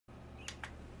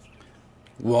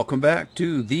Welcome back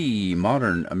to the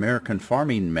Modern American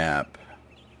Farming Map.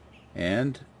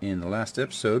 And in the last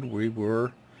episode we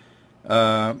were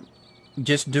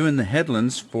just doing the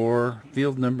headlands for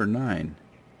field number 9.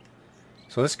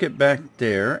 So let's get back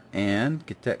there and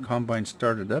get that combine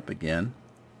started up again.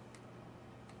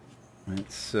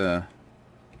 Let's turn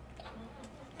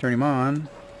him on,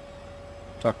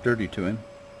 talk dirty to him,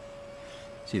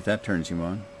 see if that turns him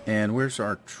on. And where's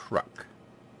our truck?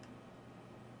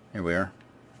 Here we are.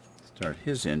 Start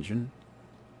his engine.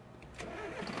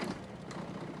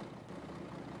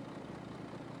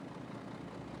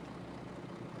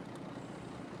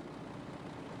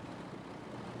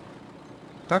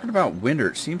 Talking about winter,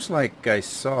 it seems like I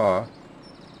saw...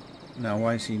 Now,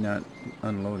 why is he not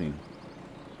unloading?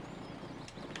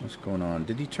 What's going on?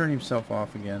 Did he turn himself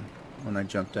off again when I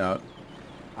jumped out?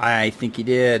 I think he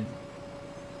did.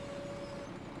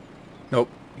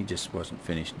 Nope, he just wasn't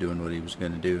finished doing what he was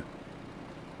going to do.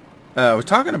 We're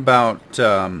talking about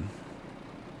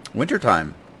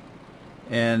wintertime,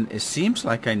 and it seems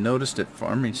like I noticed that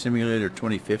Farming Simulator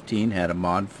 2015 had a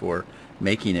mod for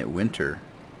making it winter.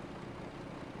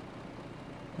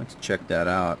 Let's check that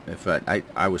out. If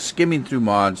I was skimming through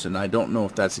mods, and I don't know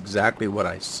if that's exactly what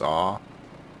I saw.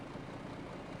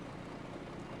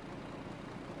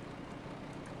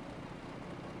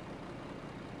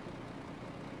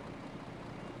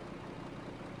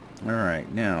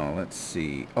 Alright, now let's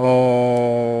see.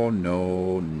 Oh, no.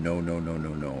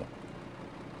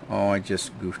 Oh, I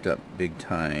just goofed up big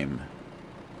time.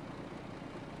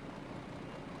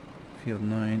 Field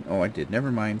 9. Oh, I did.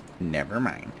 Never mind.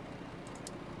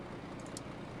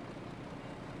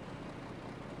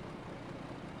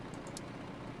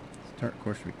 Start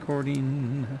course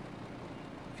recording.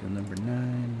 Field number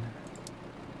 9.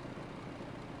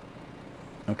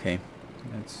 Okay,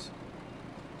 let's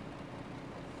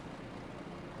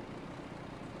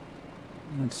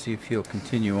see if he'll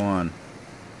continue on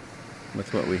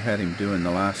with what we had him doing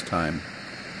the last time.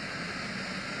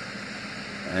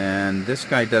 And this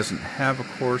guy doesn't have a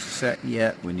course set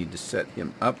yet. We need to set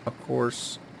him up a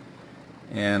course.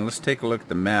 And let's take a look at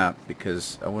the map,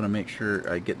 because I want to make sure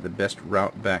I get the best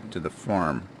route back to the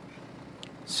farm.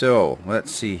 So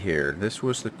let's see here. This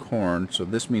was the corn, so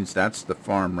this means that's the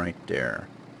farm right there.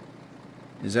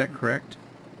 Is that correct?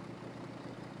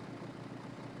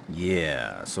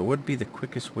 Yeah, so what would be the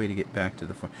quickest way to get back to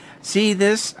the farm? See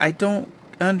this? I don't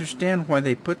understand why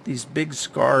they put these big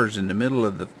scars in the middle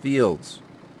of the fields.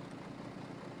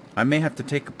 I may have to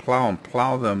take a plow and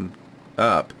plow them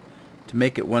up to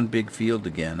make it one big field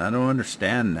again. I don't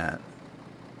understand that.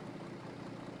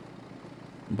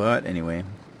 But anyway,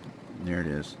 there it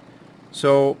is.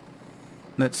 So,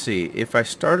 let's see. If I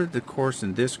started the course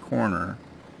in this corner,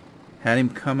 had him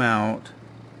come out...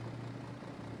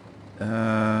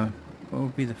 what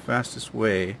would be the fastest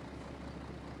way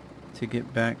to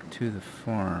get back to the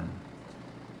farm?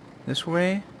 This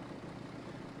way?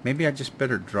 Maybe I just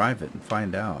better drive it and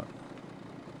find out.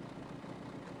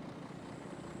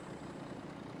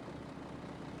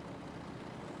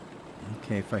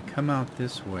 Okay, if I come out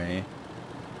this way,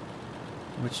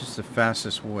 which is the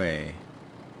fastest way?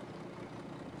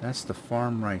 That's the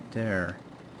farm right there.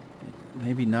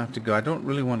 Maybe not to go. I don't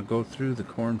really want to go through the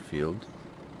cornfield.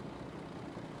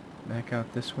 Back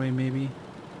out this way, maybe?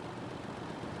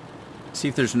 See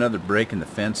if there's another break in the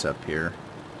fence up here.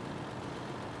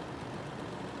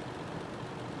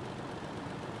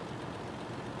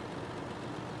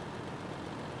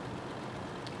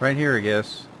 Right here, I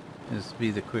guess, is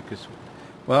be the quickest.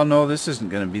 Well, no, this isn't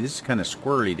going to be. This is kind of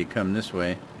squirrely to come this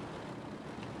way.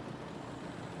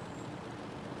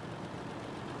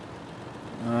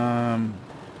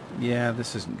 Yeah,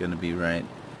 this isn't going to be right.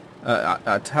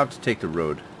 I'll have to take the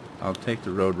road. I'll take the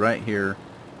road right here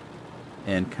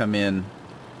and come in,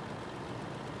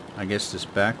 I guess, this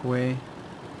back way,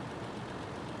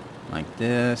 like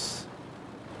this,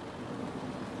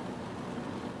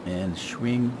 and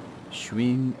swing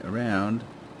around.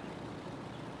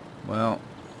 Well,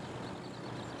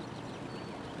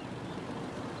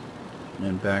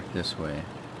 and back this way.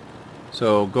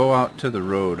 So go out to the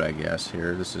road, I guess.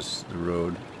 Here, this is the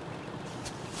road.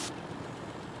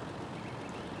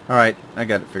 Alright, I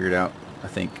got it figured out. I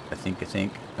think.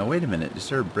 Now wait a minute, is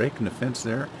there a break in the fence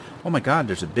there? Oh my god,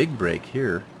 there's a big break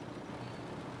here.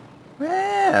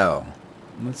 Well,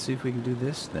 let's see if we can do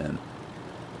this then.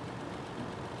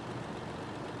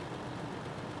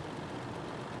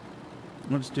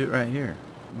 Let's do it right here.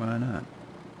 Why not?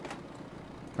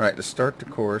 Alright, let's start the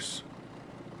course.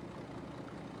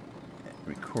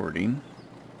 Recording.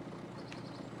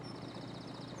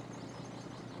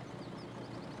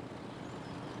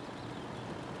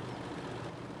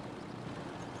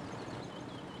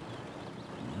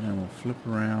 flip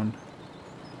around.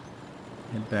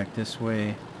 Head back this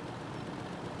way.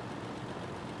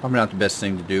 Probably not the best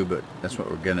thing to do, but that's what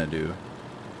we're gonna do.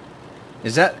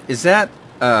 Is that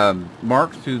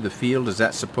marked through the field? Is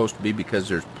that supposed to be because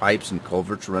there's pipes and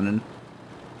culverts running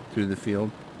through the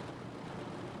field?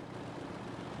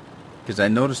 Because I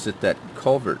noticed that that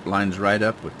culvert lines right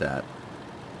up with that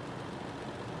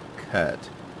cut.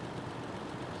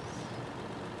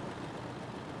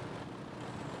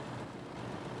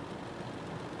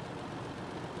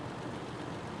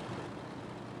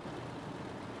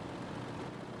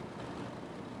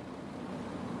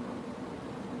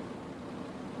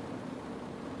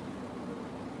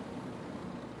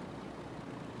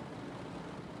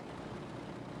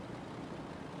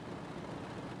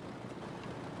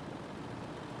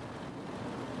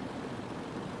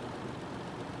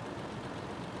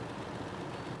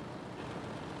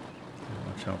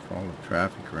 Watch out for all the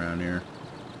traffic around here.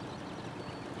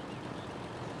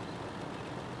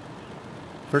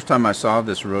 First time I saw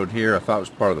this road here, I thought it was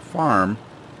part of the farm,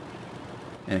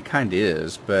 and it kind of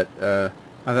is, but I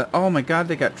thought, oh my God,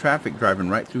 they got traffic driving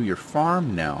right through your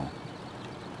farm now.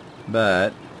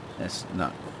 But that's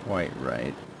not quite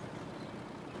right.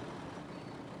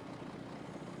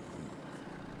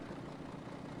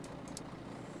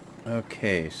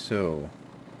 Okay, so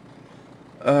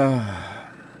I'm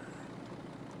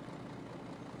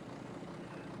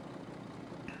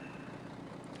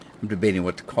debating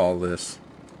what to call this.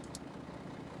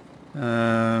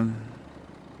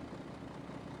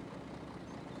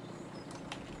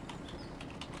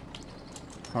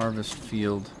 Harvest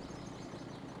field.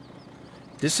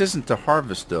 This isn't the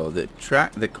harvest though.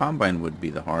 The combine would be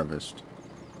the harvest.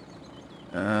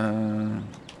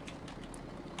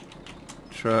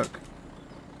 Truck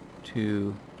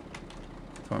to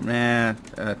farm.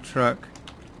 Truck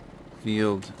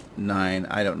field 9.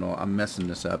 I don't know. I'm messing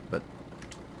this up, but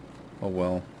oh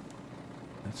well.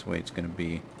 That's the way it's gonna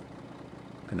be.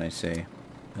 What can I say?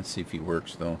 Let's see if he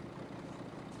works though.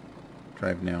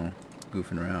 Drive now.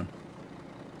 Goofing around.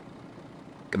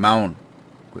 Come on.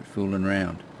 Quit fooling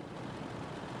around.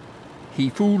 He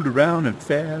fooled around and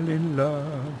fell in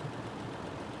love.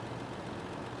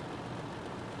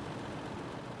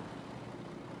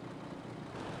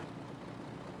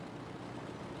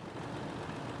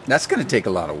 That's going to take a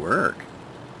lot of work.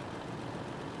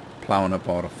 Plowing up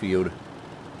all the field.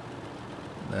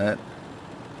 That.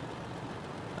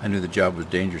 I knew the job was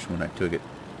dangerous when I took it.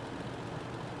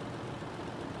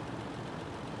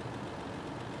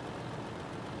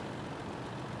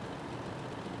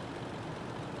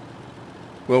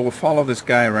 Well, we'll follow this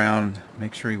guy around,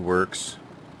 make sure he works.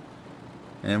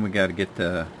 And we got to get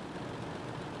the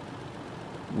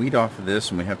wheat off of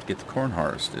this, and we have to get the corn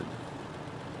harvested.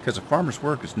 Because a farmer's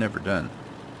work is never done.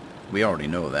 We already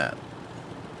know that.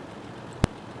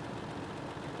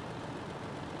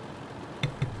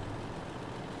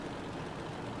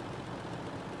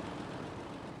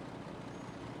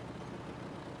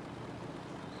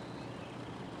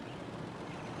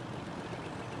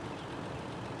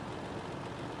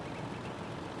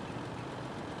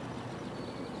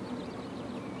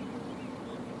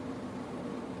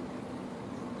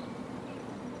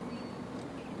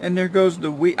 And there goes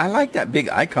the wheat. I like that big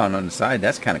icon on the side.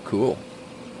 That's kind of cool.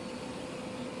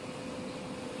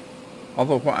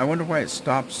 Although, I wonder why it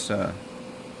stops. Oh,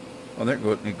 there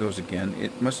it goes again.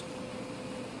 It must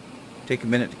take a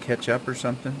minute to catch up or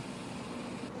something.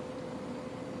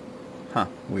 Huh,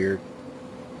 weird.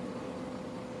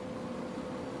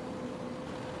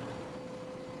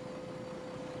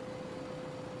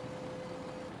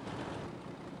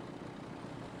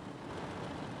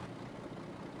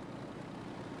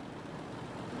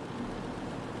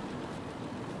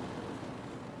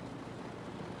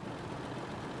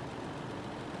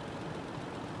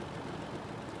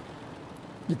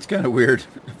 It's kind of weird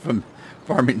from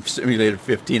Farming Simulator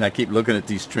 15. I keep looking at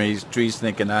these trees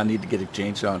thinking I need to get a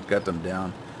chainsaw and cut them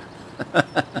down.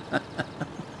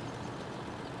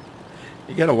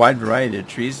 You got a wide variety of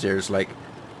trees there. It's like,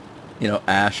 you know,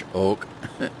 ash, oak,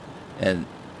 and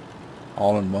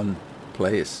all in one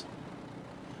place.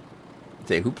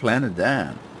 Say, who planted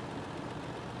that?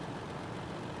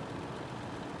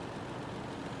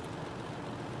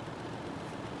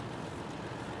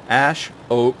 Ash,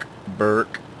 oak, birch,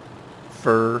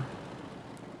 fir,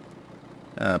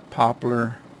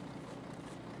 poplar,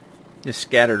 just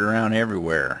scattered around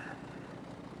everywhere.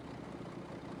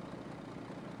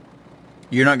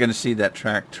 You're not going to see that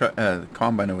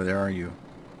combine over there, are you?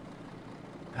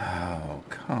 Oh,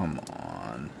 come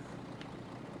on.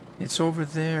 It's over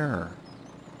there.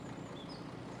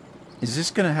 Is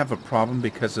this going to have a problem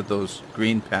because of those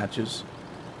green patches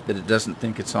that it doesn't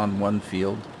think it's on one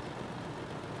field.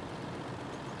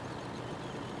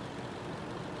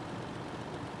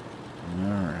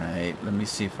 Alright, let me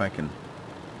see if I can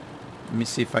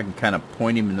kind of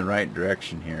point him in the right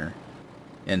direction here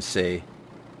and say,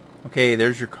 okay,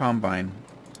 there's your combine.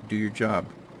 Do your job.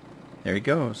 There he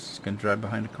goes. He's going to drive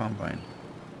behind a combine.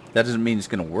 That doesn't mean it's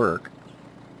going to work.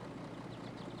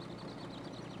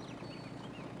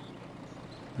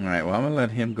 Alright, well, I'm going to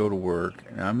let him go to work.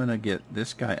 And I'm going to get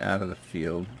this guy out of the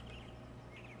field.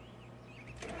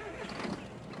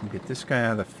 Get this guy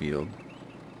out of the field.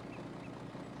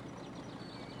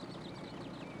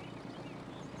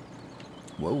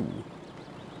 Whoa.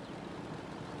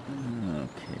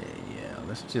 Okay, yeah.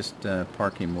 Let's just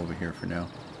park him over here for now.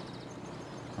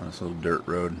 On this little dirt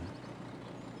road.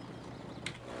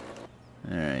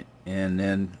 Alright, and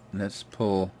then let's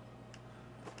pull...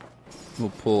 We'll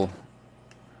pull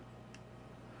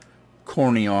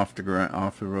Corny off the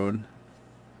road.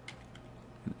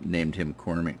 Named him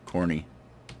Corny.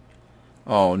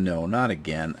 Oh no, not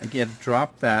again. Again,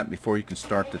 drop that before you can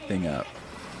start the thing up.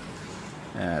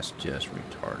 That's just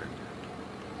retarded.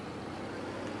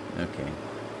 Okay.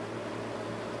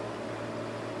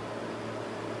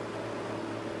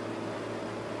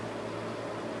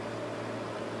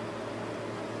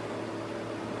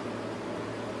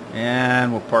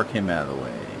 And we'll park him out of the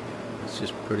way. Let's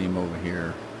just put him over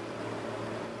here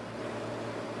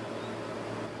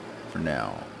for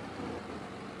now.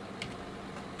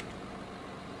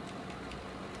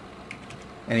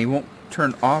 And he won't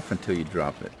turn off until you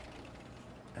drop it.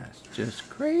 That's just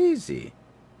crazy.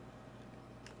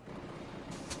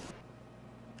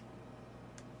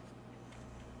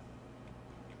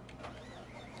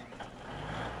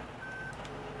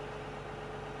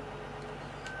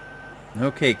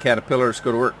 Okay, Caterpillar, let's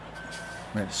go to work.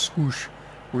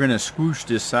 We're gonna squish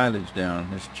this silage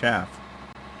down, this chaff.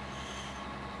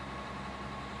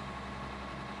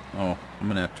 Oh, I'm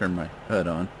gonna have to turn my HUD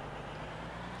on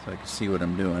so I can see what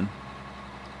I'm doing.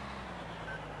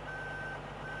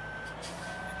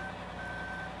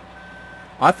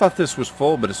 I thought this was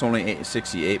full, but it's only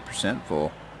 68%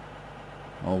 full.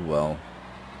 Oh well.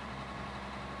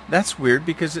 That's weird,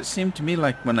 because it seemed to me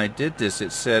like when I did this,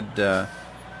 it said,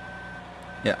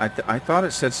 yeah, I thought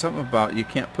it said something about you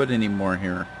can't put any more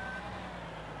here.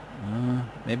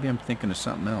 Maybe I'm thinking of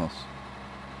something else.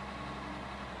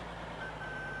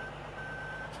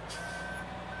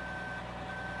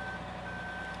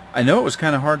 I know it was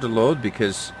kind of hard to load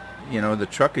because, you know, the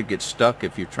truck could get stuck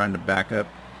if you're trying to back up.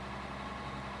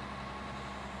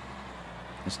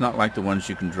 It's not like the ones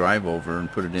you can drive over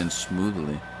and put it in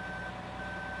smoothly.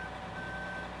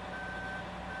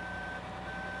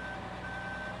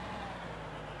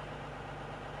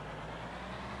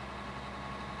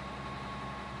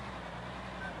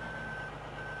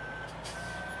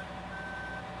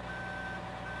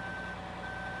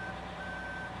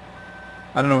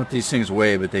 I don't know what these things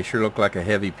weigh, but they sure look like a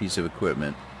heavy piece of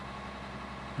equipment.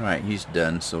 Alright, he's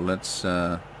done, so let's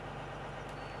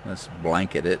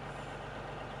blanket it.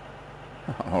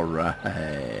 Alright.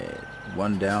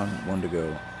 One down, one to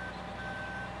go.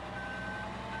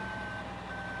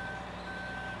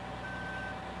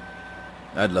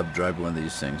 I'd love to drive one of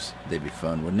these things. They'd be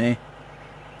fun, wouldn't they?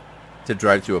 To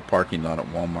drive through a parking lot at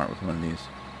Walmart with one of these.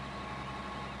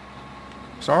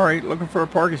 Sorry, looking for a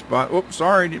parking spot. Oops,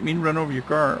 sorry, didn't mean to run over your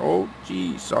car. Oh,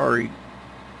 gee, sorry.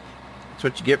 That's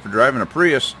what you get for driving a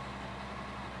Prius.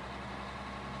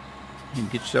 You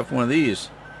can get yourself one of these.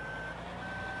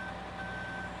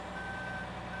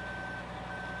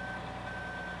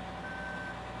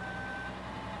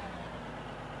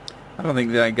 I don't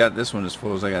think that I got this one as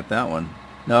full as I got that one.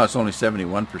 No, it's only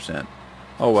 71%.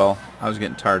 Oh well, I was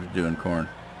getting tired of doing corn.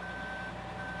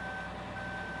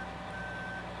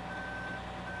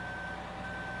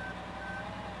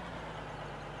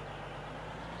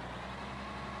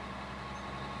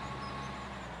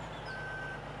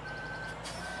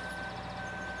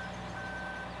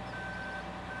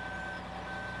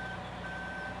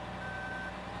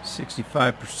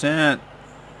 $65%.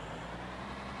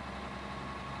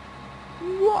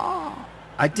 Wow.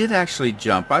 I did actually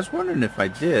jump. I was wondering if I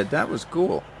did. That was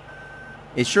cool.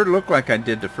 It sure looked like I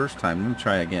did the first time. Let me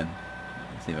try again.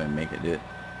 Let's see if I can make it do it.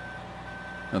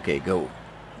 Okay, go.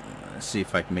 Let's see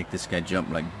if I can make this guy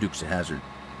jump like Dukes of Hazzard.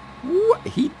 What?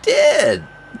 He did!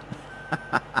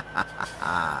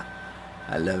 I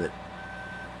love it.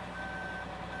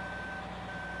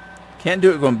 Can't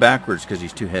do it going backwards because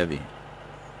he's too heavy.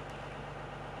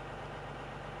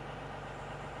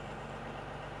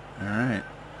 Alright.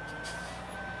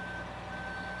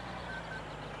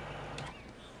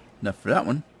 Enough for that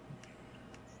one.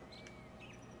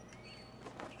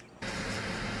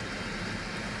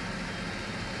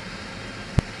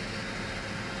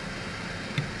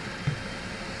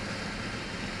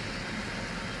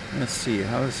 Let's see,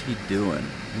 how is he doing?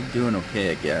 He's doing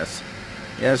okay, I guess.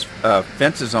 He has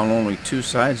fences on only 2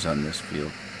 sides on this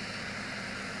field.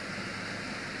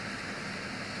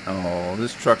 Oh,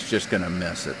 this truck's just going to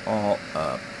mess it all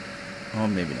up. Oh,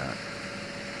 maybe not.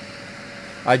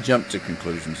 I jumped to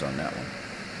conclusions on that one.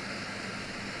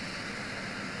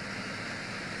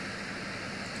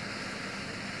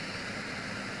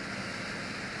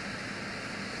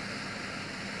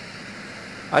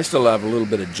 I still have a little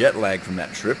bit of jet lag from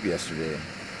that trip yesterday.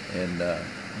 And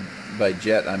by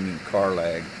jet, I mean car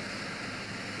lag.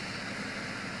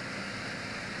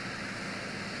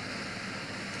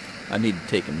 I need to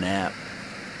take a nap.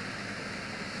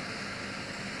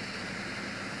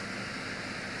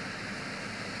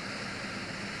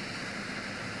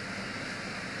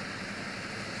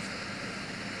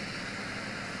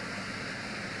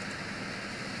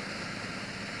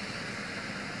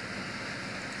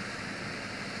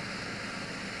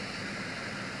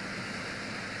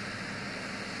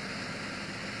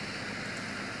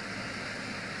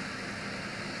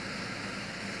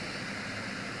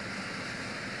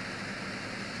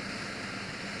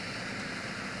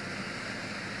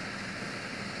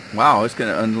 Wow, it's going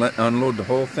to unload the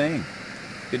whole thing.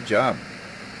 Good job.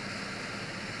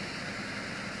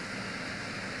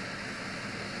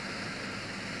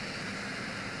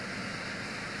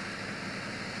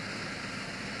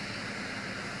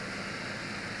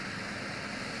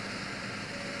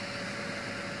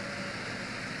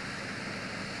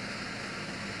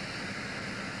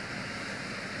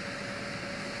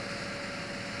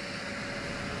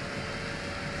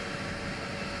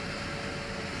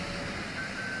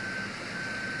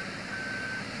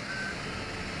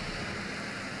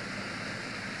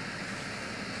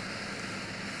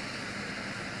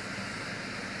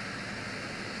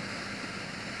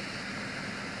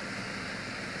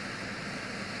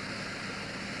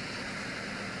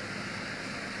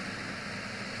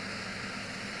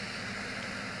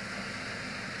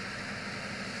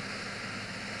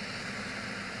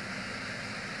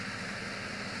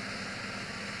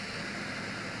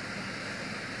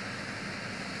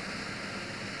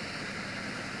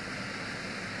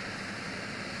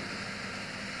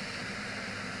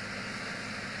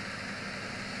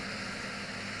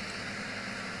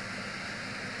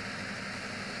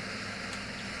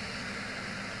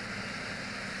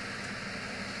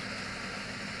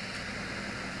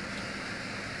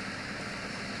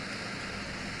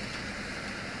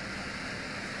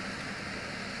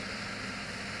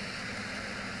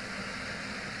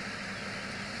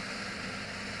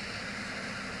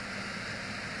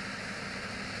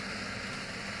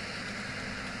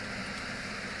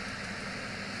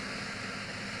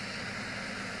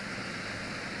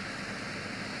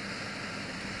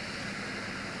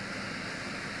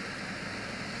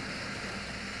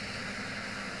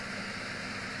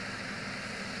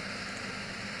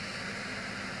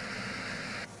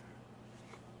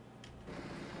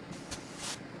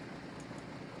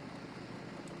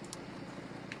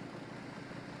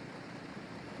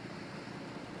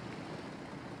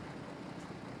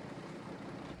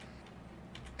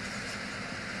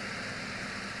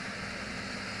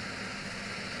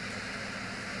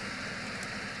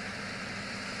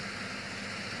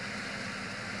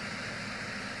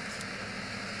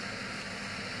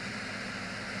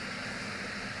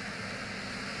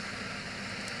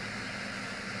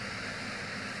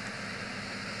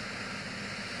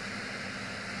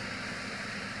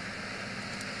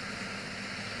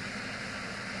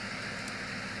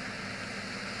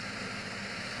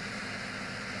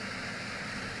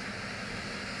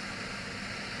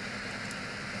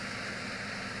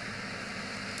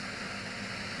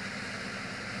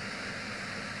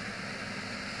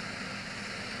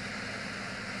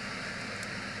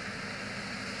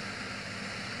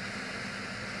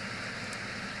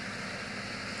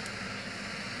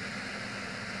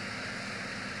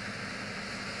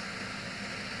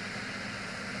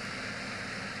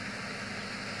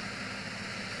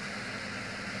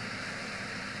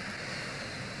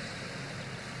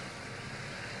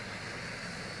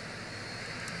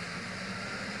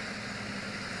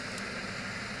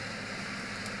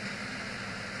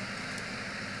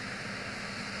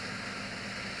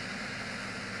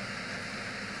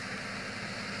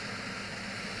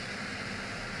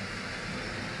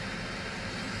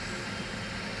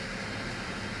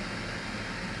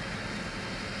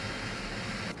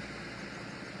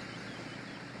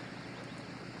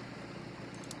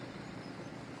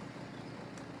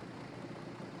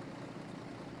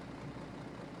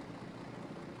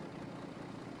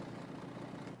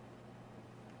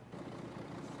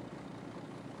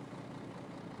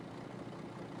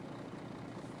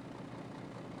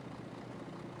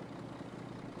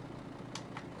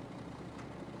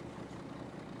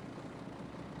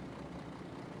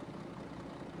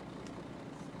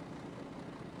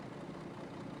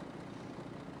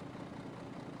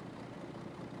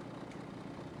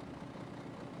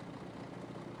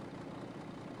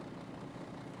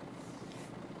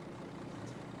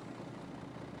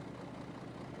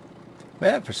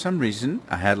 But for some reason,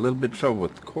 I had a little bit of trouble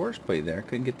with the course play there. I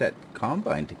couldn't get that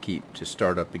combine to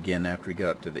start up again after we got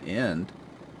up to the end.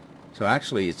 So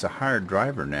actually, it's a hired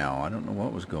driver now. I don't know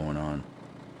what was going on.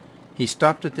 He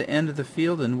stopped at the end of the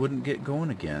field and wouldn't get going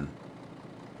again.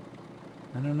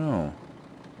 I don't know.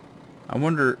 I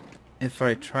wonder if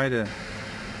I try to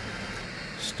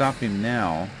stop him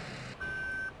now.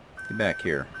 Get back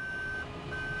here.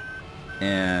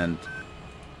 And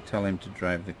tell him to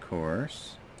drive the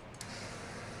course.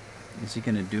 Is he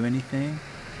going to do anything?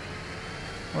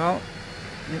 Well,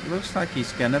 it looks like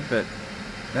he's going to, but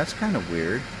that's kind of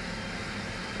weird.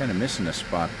 Kind of missing a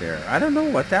spot there. I don't know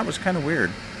what. That was kind of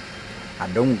weird. I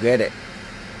don't get it.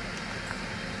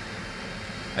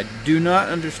 I do not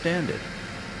understand it.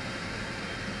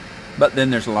 But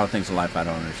then there's a lot of things in life I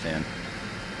don't understand.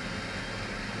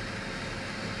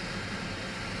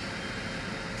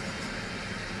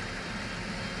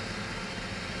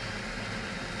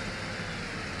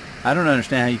 I don't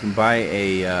understand how you can buy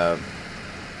a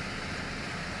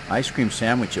ice cream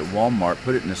sandwich at Walmart,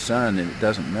 put it in the sun, and it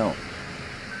doesn't melt.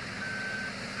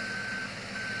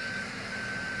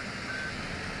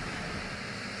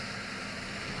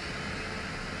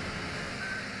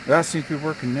 That seems to be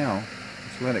working now.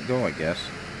 Let's let it go, I guess.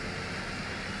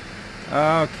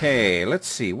 Okay, let's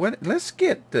see. Let's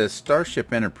get the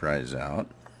Starship Enterprise out,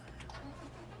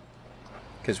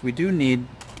 because we do need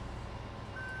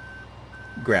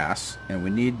grass, and we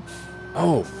need...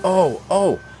 Oh!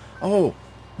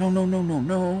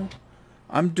 No.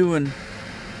 I'm doing...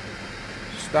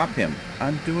 Stop him.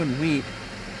 I'm doing wheat.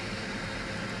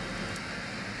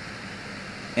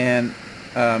 And,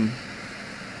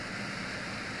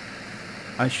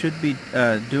 I should be,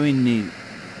 doing the...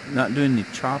 Not doing the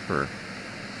chopper.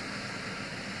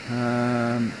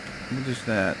 What is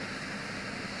that?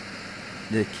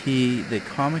 The key... The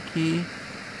comma key?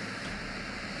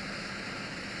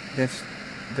 Does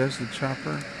the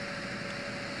chopper?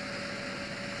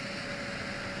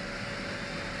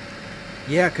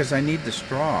 Yeah, because I need the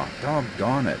straw.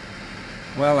 Doggone it.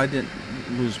 Well, I didn't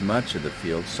lose much of the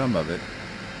field. Some of it.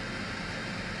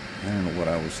 I don't know what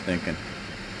I was thinking.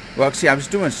 Well, see, I was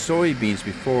doing soybeans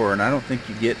before, and I don't think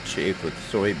you get chafe with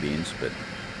soybeans, but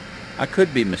I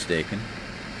could be mistaken.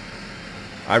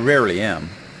 I rarely am.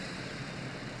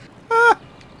 Ah!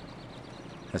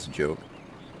 That's a joke.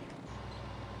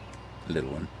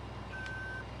 Little one.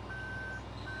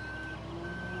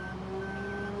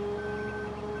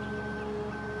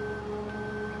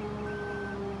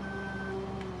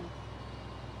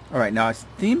 Alright, now it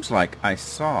seems like I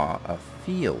saw a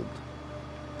field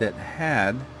that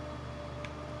had...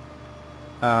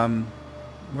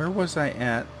 where was I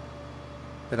at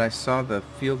that I saw the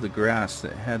field of grass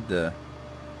that had the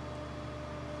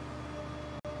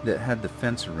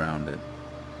fence around it?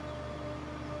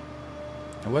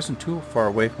 I wasn't too far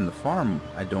away from the farm,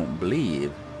 I don't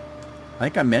believe. I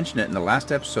think I mentioned it in the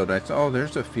last episode. I thought, oh,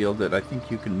 there's a field that I think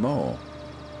you can mow.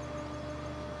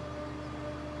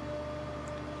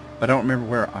 But I don't remember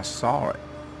where I saw it.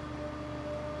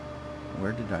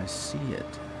 Where did I see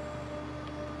it?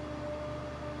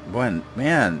 Boy,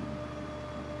 man,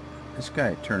 this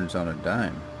guy turns on a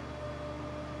dime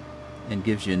and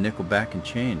gives you a nickel back and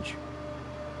change.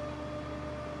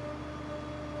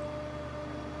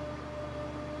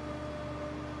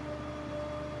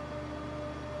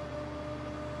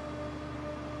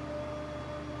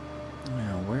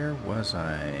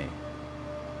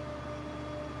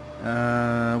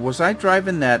 Was I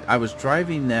driving that? I was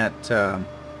driving that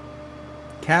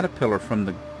Caterpillar from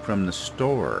the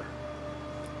store,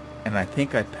 and I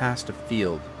think I passed a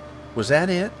field. Was that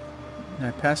it? And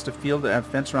I passed a field that had a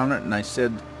fence around it, and I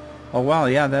said, "Oh wow,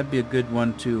 yeah, that'd be a good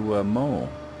one to mow."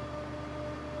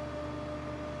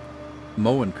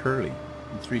 Mow and Curly,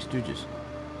 the Three Stooges.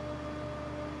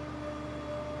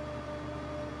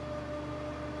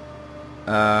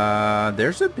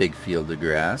 There's a big field of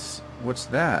grass. What's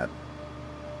that?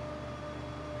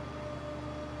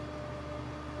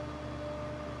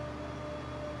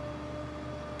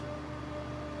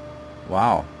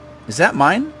 Wow. Is that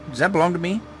mine? Does that belong to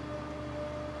me?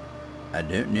 I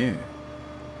don't know.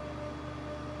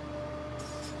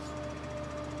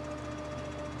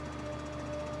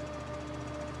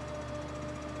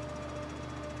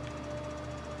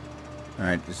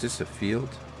 Alright, is this a field?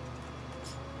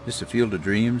 Is this a field of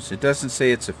dreams? It doesn't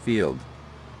say it's a field.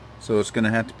 So it's going to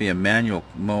have to be a manual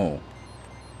mow.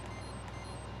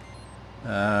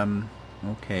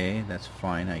 Okay, that's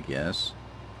fine, I guess.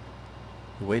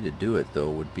 The way to do it, though,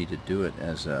 would be to do it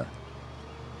as a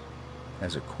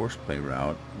course play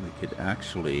route. We could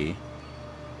actually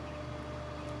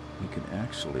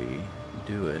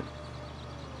do it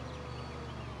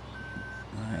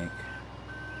like,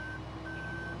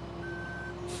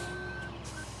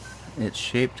 it's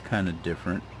shaped kind of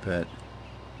different, but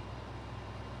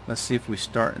let's see if we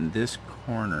start in this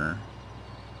corner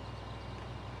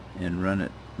and run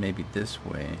it maybe this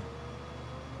way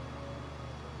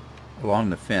along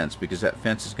the fence, because that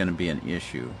fence is going to be an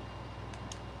issue.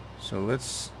 So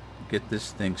let's get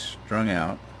this thing strung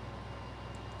out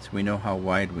so we know how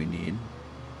wide we need.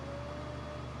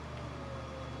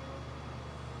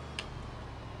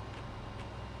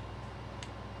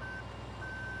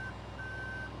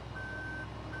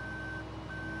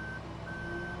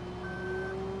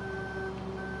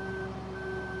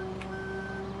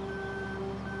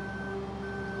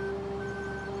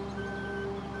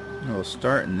 We'll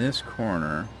start in this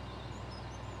corner,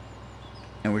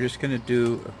 and we're just going to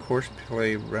do a course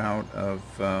play route of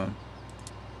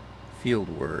field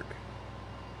work.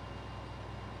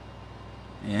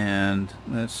 And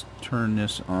let's turn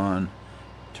this on.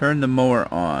 Turn the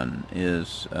mower on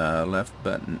is left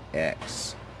button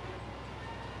X.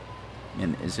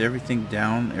 And is everything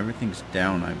down? Everything's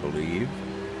down, I believe.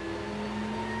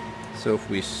 So if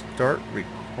we start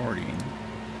recording,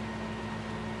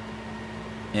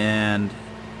 and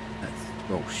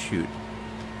oh shoot,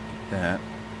 that.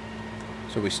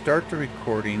 So we start the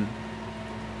recording.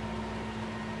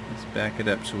 Let's back it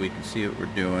up so we can see what we're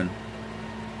doing,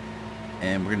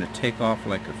 and we're going to take off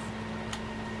like a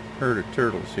herd of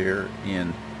turtles here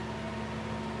in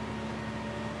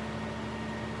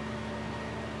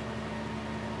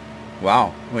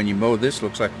wow, when you mow this,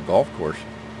 looks like a golf course.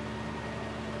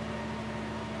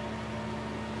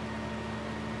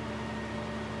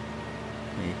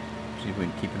 See if we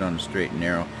can keep it on the straight and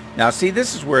narrow. Now see,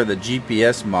 this is where the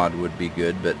GPS mod would be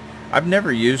good, but I've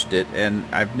never used it, and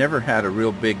I've never had a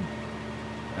real big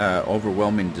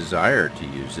overwhelming desire to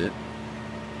use it.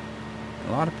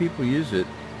 A lot of people use it.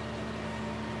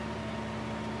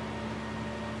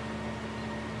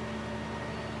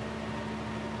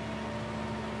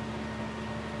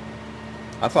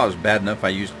 I thought it was bad enough I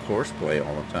used course play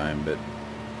all the time, but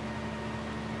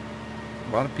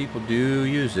a lot of people do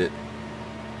use it.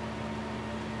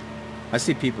 I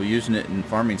see people using it in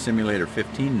Farming Simulator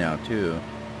 15 now too.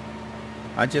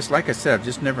 Like I said, I've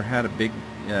just never had a big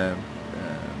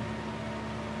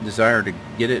desire to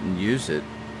get it and use it.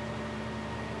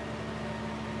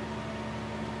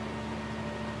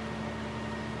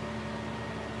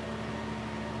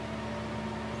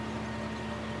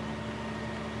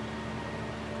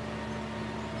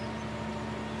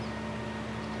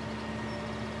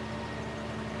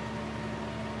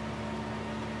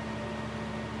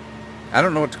 I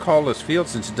don't know what to call this field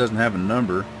since it doesn't have a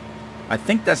number. I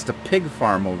think that's the pig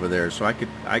farm over there, so I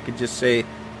could just say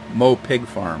Mow Pig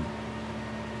Farm,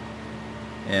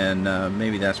 and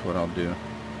maybe that's what I'll do.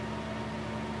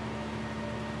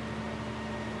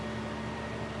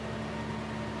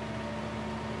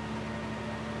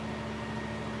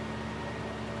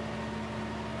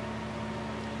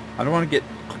 I don't want to get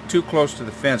too close to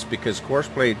the fence because course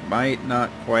play might not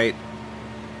quite,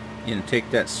 you know, take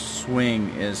that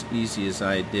swing as easy as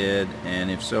I did, and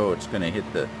if so, it's going to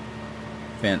hit the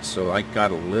fence. So I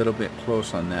got a little bit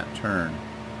close on that turn.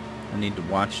 I need to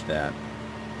watch that.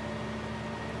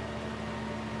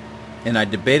 And I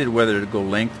debated whether to go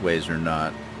lengthways or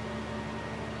not,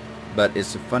 but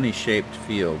it's a funny shaped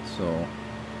field, so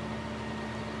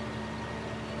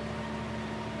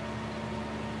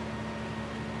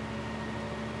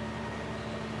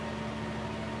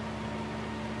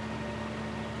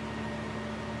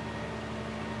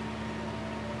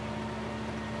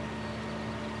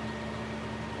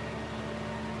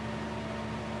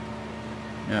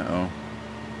uh-oh.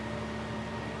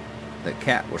 The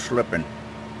cat was slipping.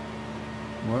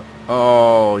 What?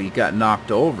 Oh, he got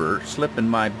knocked over, slipping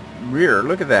my rear.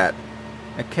 Look at that.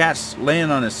 A cat's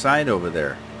laying on his side over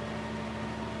there.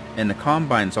 And the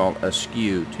combine's all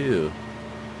askew too.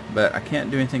 But I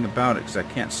can't do anything about it because I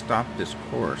can't stop this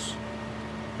course.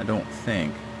 I don't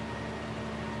think.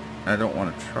 I don't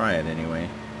want to try it anyway.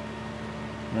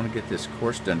 I want to get this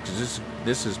course done because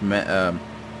this is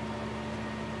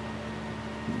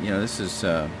you know, this is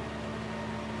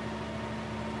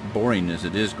boring as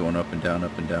it is, going up and down,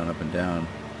 up and down, up and down.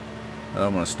 I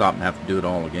don't want to stop and have to do it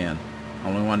all again. I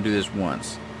only want to do this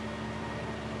once.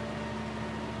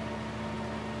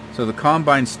 So the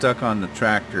combine's stuck on the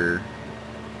tractor,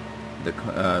 the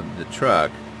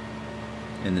truck,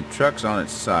 and the truck's on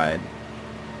its side.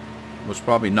 Was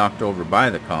probably knocked over by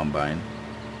the combine.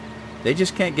 They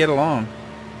just can't get along.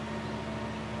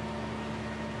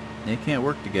 They can't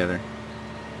work together.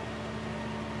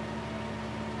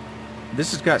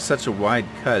 This has got such a wide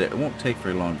cut, it won't take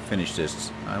very long to finish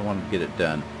this. I want to get it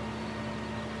done.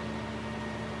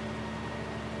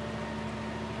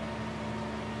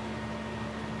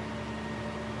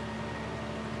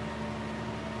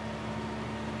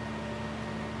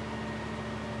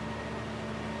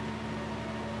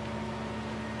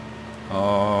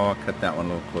 Oh, I cut that one a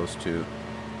little close too.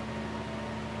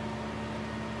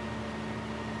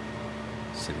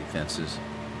 City fences.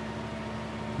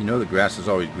 You know the grass is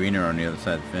always greener on the other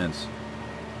side of the fence.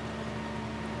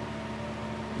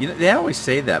 You know, they always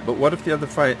say that, but what if the other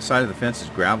side of the fence is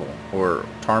gravel or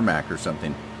tarmac or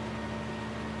something?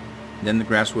 Then the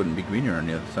grass wouldn't be greener on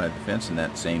the other side of the fence, and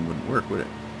that saying wouldn't work, would it?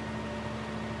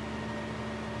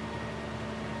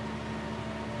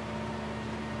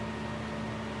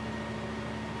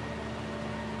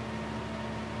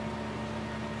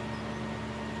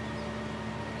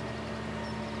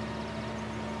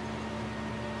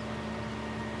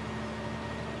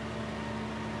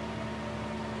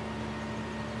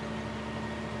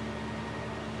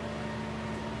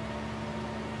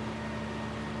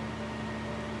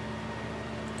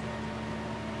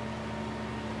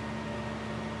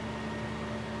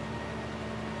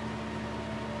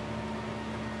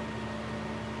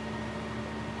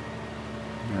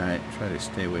 Alright, try to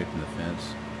stay away from the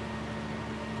fence.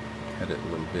 Cut it a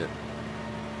little bit.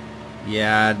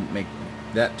 Yeah,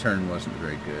 that turn wasn't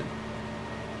very good.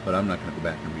 But I'm not going to go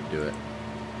back and redo it.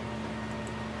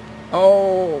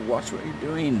 Oh, watch what you're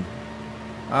doing.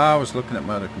 I was looking at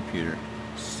my other computer.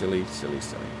 Silly, silly,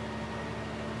 silly.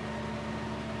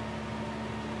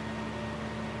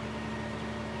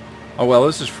 Oh well,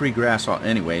 this is free grass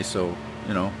anyway, so,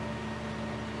 you know,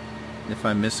 if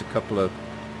I miss a couple of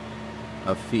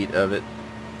feet of it,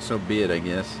 so be it, I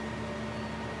guess.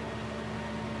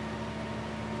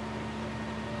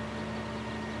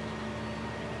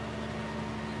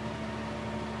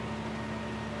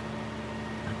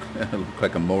 It looked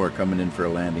like a mower coming in for a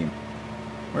landing.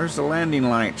 Where's the landing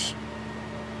lights?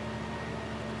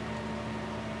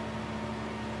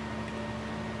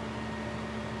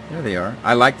 There they are.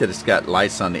 I like that it's got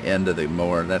lights on the end of the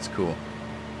mower. That's cool.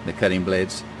 The cutting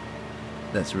blades.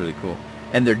 That's really cool.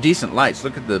 And they're decent lights.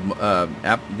 Look at the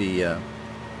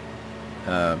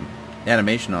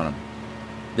animation on them.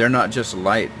 They're not just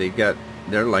light.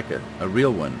 They're like a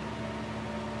real one.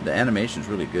 The animation's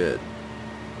really good.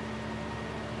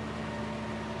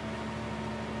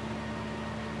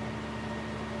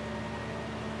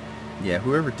 Yeah,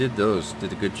 whoever did those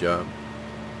did a good job.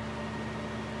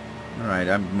 Alright,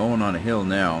 I'm mowing on a hill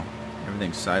now.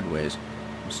 Everything's sideways.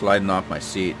 I'm sliding off my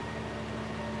seat.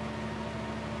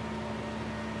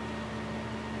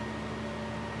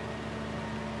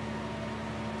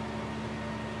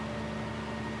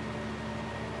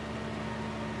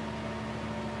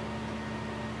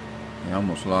 I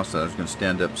almost lost that. I was going to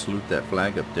stand up and salute that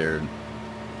flag up there.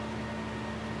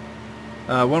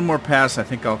 One more pass. I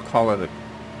think I'll call it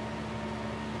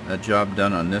a job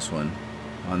done on this one,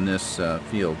 on this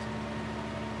field.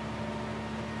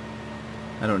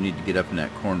 I don't need to get up in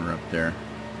that corner up there.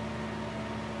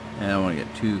 And I don't want to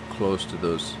get too close to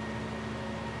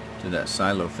that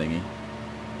silo thingy.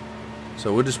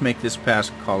 So we'll just make this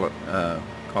pass, call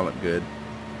it good.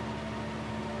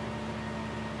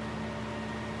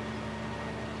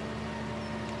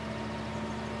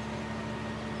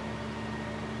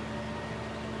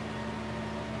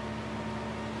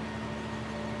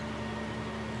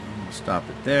 Stop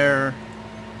it there.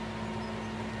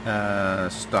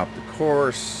 Stop the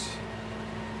course.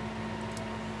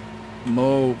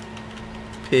 Mow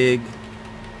pig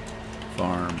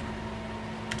farm.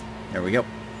 There we go.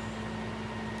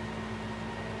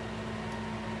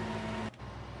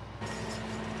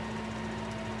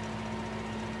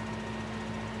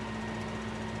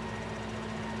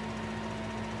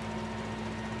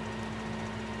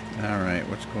 All right,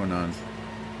 what's going on?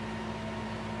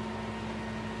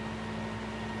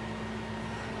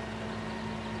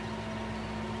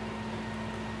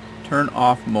 Turn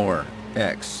off mower.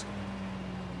 X.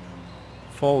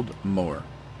 Fold mower.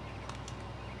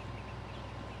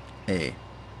 A.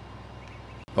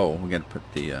 Oh, we got to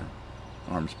put the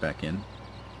arms back in.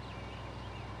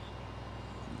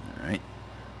 All right.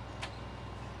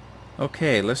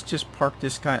 Okay, let's just park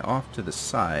this guy off to the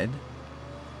side,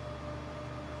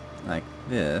 like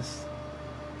this,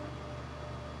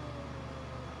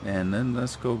 and then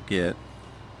let's go get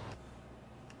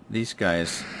these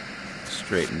guys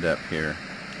straightened up here.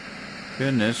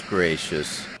 Goodness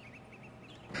gracious.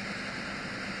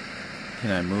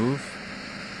 Can I move?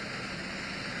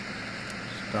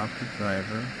 Stop the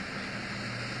driver.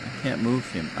 I can't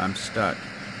move him. I'm stuck.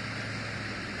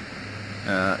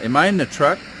 Am I in the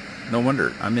truck? No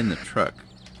wonder, I'm in the truck.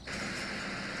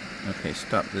 Okay,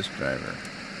 stop this driver.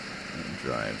 Let him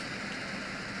drive.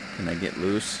 Can I get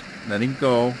loose? Let him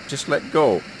go. Just let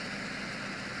go.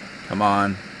 Come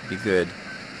on, be good.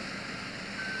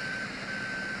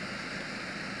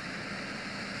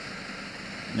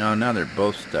 No, now they're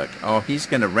both stuck. Oh, he's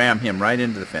going to ram him right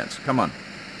into the fence. Come on.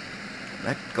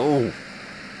 Let go.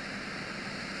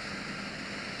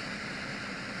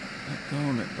 Let go,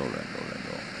 let go, let go, let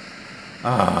go.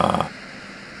 Ah.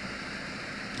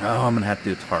 Oh, I'm going to have to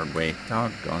do it the hard way.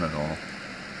 Doggone it all.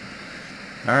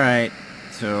 Alright,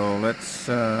 so let's,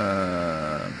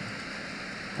 I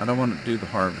don't want to do the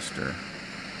harvester.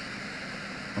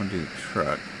 I want to do the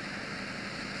truck,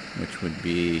 which would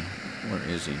be, where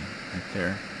is he? Right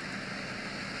there.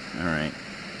 Alright.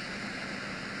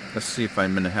 Let's see if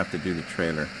I'm going to have to do the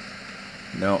trailer.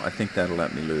 No, I think that'll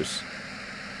let me loose.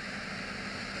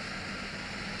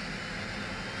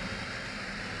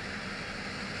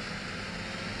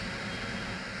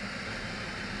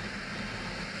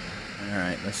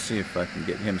 Alright, let's see if I can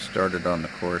get him started on the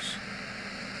course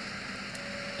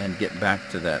and get back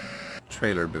to that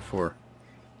trailer before.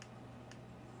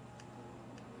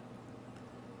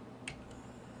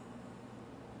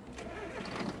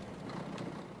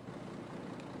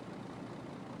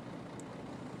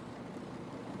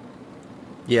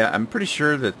 Yeah, I'm pretty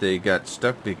sure that they got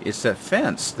stuck. It's that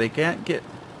fence. They can't get...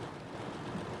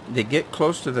 They get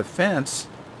close to the fence,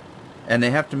 and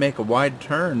they have to make a wide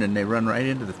turn, and they run right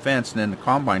into the fence, and then the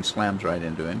combine slams right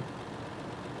into him.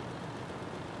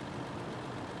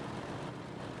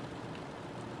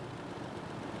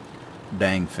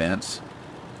 Dang fence.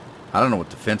 I don't know what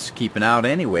the fence is keeping out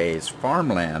anyway. It's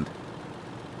farmland.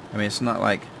 I mean, it's not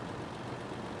like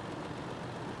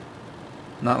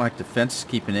the fence is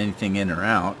keeping anything in or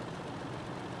out.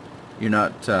 You're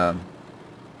not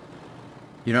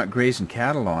grazing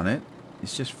cattle on it.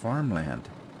 It's just farmland.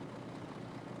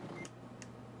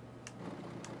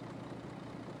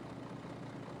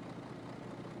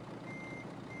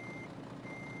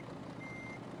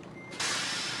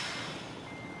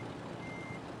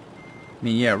 I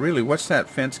mean, yeah, really, what's that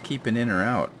fence keeping in or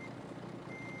out?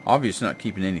 Obviously not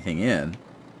keeping anything in,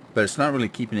 but it's not really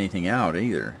keeping anything out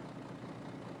either.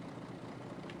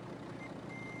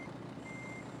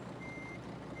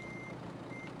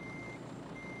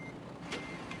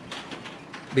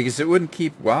 Because it wouldn't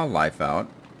keep wildlife out.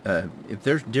 If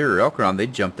there's deer or elk around,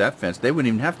 they'd jump that fence. They wouldn't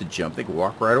even have to jump. They could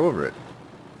walk right over it.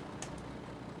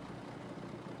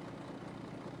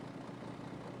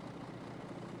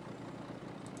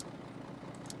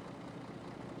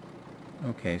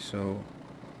 Okay, so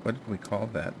what did we call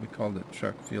that? We called it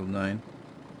truck field 9.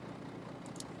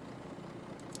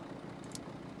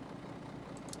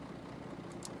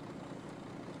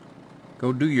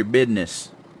 Go do your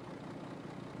business.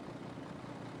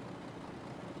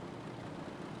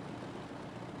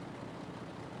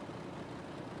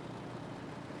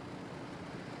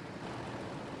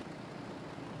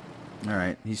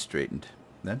 Alright, he's straightened.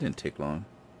 That didn't take long.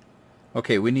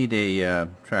 Okay, we need a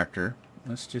tractor.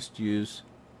 Let's just use...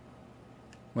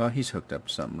 Well, he's hooked up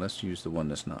to something. Let's use the one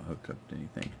that's not hooked up to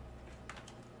anything.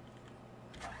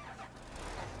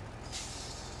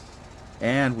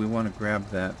 And we want to grab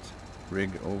that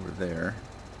rig over there.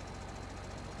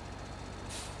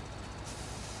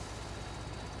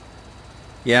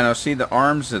 Yeah, now see, the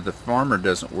arms of the farmer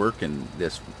doesn't work in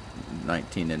this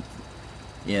 19, and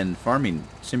in Farming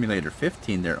Simulator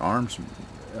 15, their arms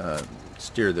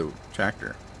steer the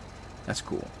tractor. That's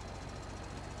cool.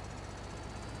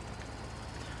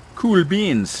 Cool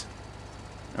beans.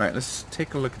 Alright, let's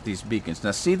take a look at these beacons.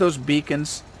 Now see those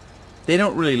beacons? They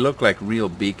don't really look like real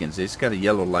beacons. They just got a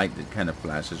yellow light that kind of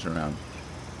flashes around.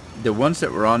 The ones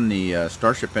that were on the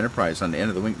Starship Enterprise on the end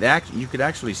of the wing, you could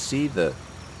actually see the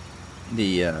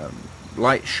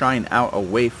light shine out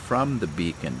away from the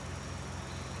beacon,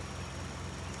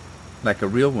 like a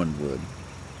real one would.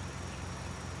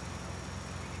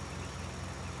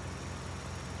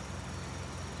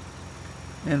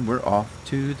 And we're off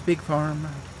to the big farm.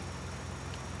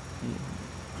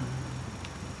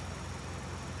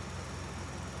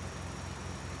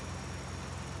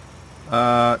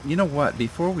 You know what?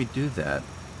 Before we do that,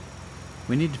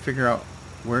 we need to figure out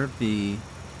where the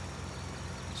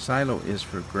silo is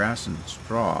for grass and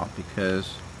straw,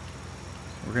 because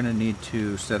we're going to need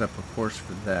to set up a course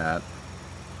for that.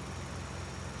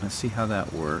 Let's see how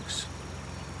that works.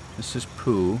 This is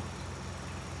poo.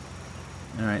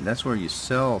 Alright, that's where you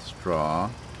sell straw.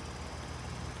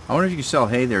 I wonder if you can sell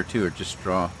hay there too, or just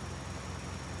straw.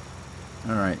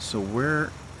 Alright, so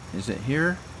where is it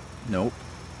here? Nope.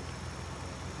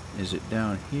 Is it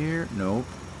down here? Nope.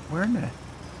 Where in the...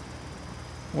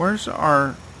 Where's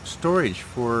our storage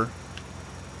for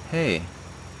hay?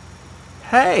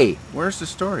 Hey! Where's the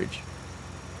storage?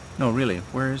 No, really,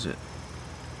 where is it?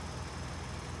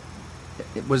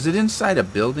 Was it inside a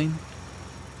building?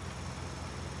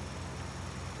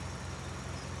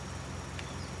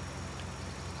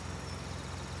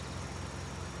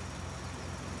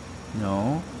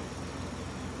 No.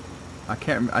 I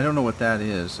can't. I don't know what that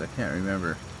is. I can't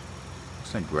remember.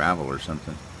 It's like gravel or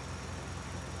something.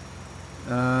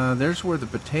 There's where the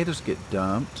potatoes get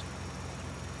dumped.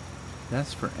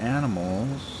 That's for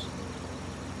animals.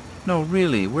 No,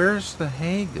 really. Where's the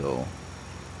hay go?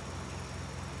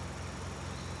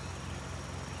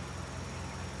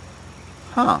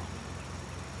 Huh.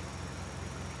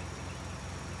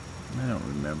 I don't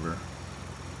remember.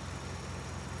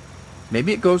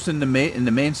 Maybe it goes in the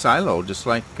main silo, just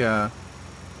like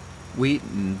wheat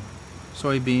and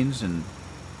soybeans and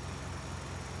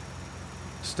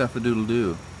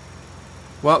stuff-a-doodle-doo.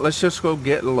 Well, let's just go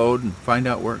get a load and find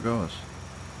out where it goes.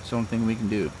 It's the only thing we can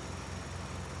do.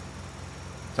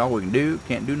 It's all we can do.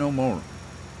 Can't do no more.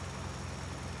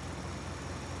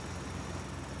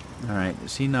 Alright,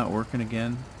 is he not working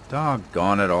again?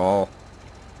 Doggone it all.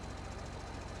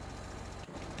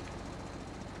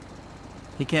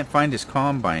 He can't find his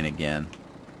combine again.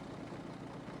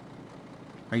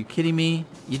 Are you kidding me?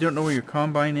 You don't know where your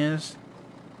combine is?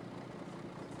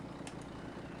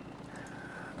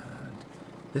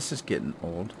 This is getting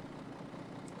old.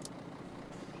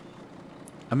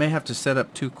 I may have to set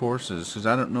up 2 courses because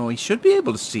I don't know. He should be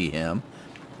able to see him.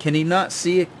 Can he not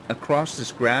see across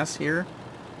this grass here?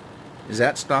 Is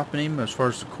that stopping him as far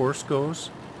as the course goes?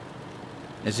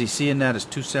 Is he seeing that as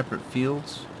 2 separate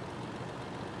fields?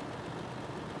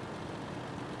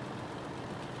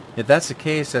 If that's the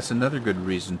case, that's another good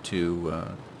reason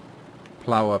to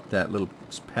plow up that little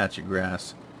patch of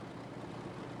grass.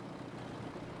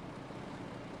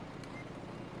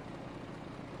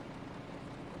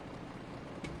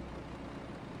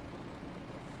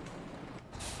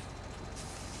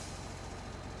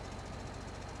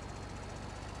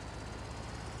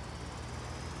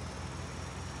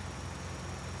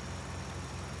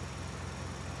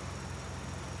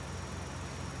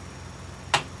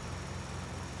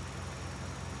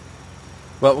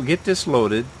 Well, we'll get this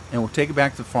loaded, and we'll take it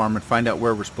back to the farm and find out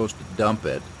where we're supposed to dump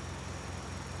it.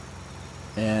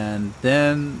 And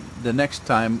then the next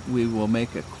time we will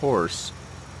make a course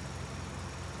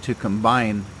to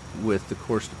combine with the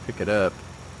course to pick it up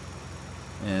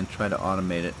and try to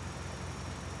automate it.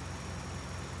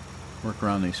 Work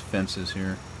around these fences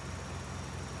here.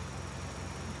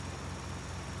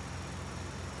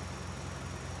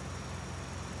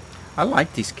 I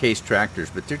like these Case tractors,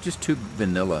 but they're just too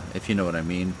vanilla, if you know what I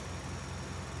mean.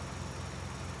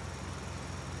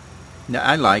 Now,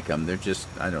 I like them. They're just,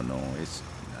 I don't know.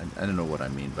 I don't know what I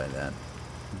mean by that.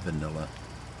 Vanilla.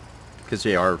 Because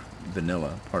they are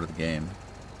vanilla, part of the game.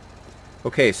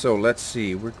 Okay, so let's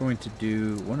see. We're going to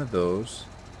do one of those.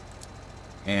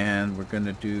 And we're going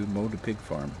to do mow the pig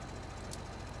farm.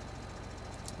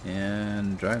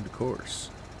 And drive the course.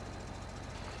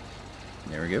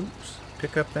 There we go.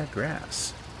 Pick up that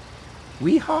grass.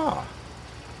 Wee-haw!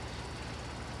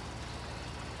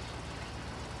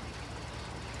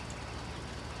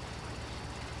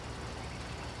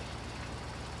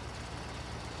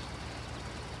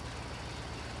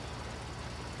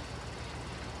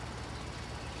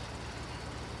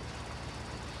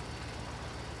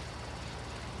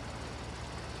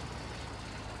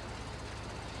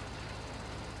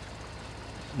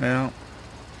 Well,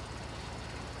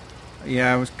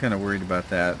 yeah, I was kind of worried about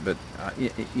that, but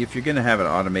if you're going to have it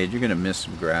automated, you're going to miss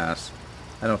some grass.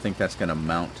 I don't think that's going to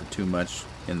amount to too much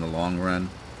in the long run.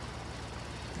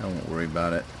 I won't worry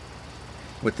about it.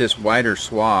 With this wider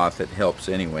swath, it helps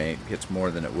anyway. It gets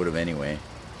more than it would have anyway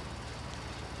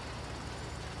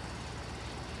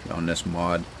on this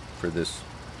mod for this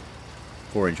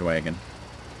forage wagon.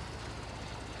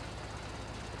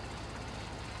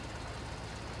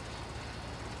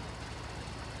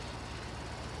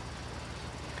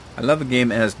 I love a game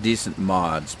that has decent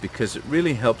mods because it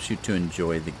really helps you to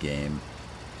enjoy the game.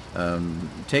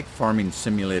 Take Farming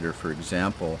Simulator for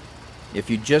example. If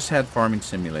you just had Farming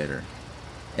Simulator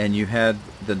and you had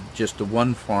just the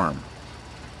one farm,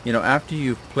 you know, after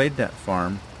you've played that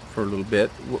farm for a little bit,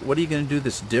 what are you going to do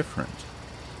that's different?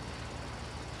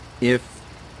 If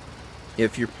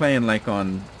you're playing like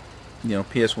on, you know,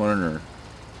 PS1 or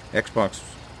Xbox,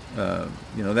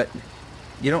 you know, that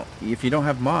you don't, if you don't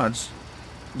have mods,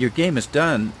 your game is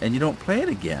done and you don't play it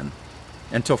again.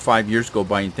 until 5 years go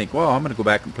by and you think, well, I'm going to go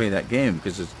back and play that game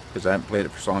because I haven't played it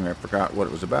for so long I forgot what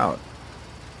it was about.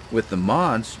 With the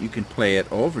mods, you can play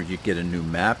it over. You get a new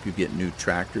map, you get new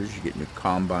tractors, you get new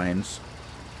combines.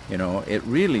 You know, it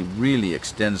really, really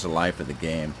extends the life of the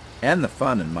game and the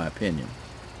fun, in my opinion.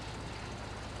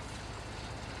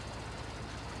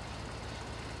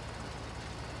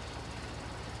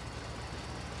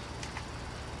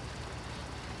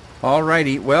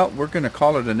 Alrighty, well, we're going to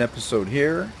call it an episode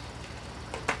here.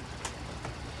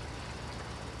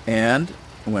 And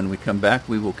when we come back,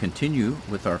 we will continue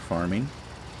with our farming.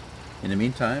 In the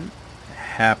meantime,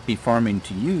 happy farming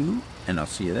to you, and I'll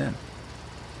see you then.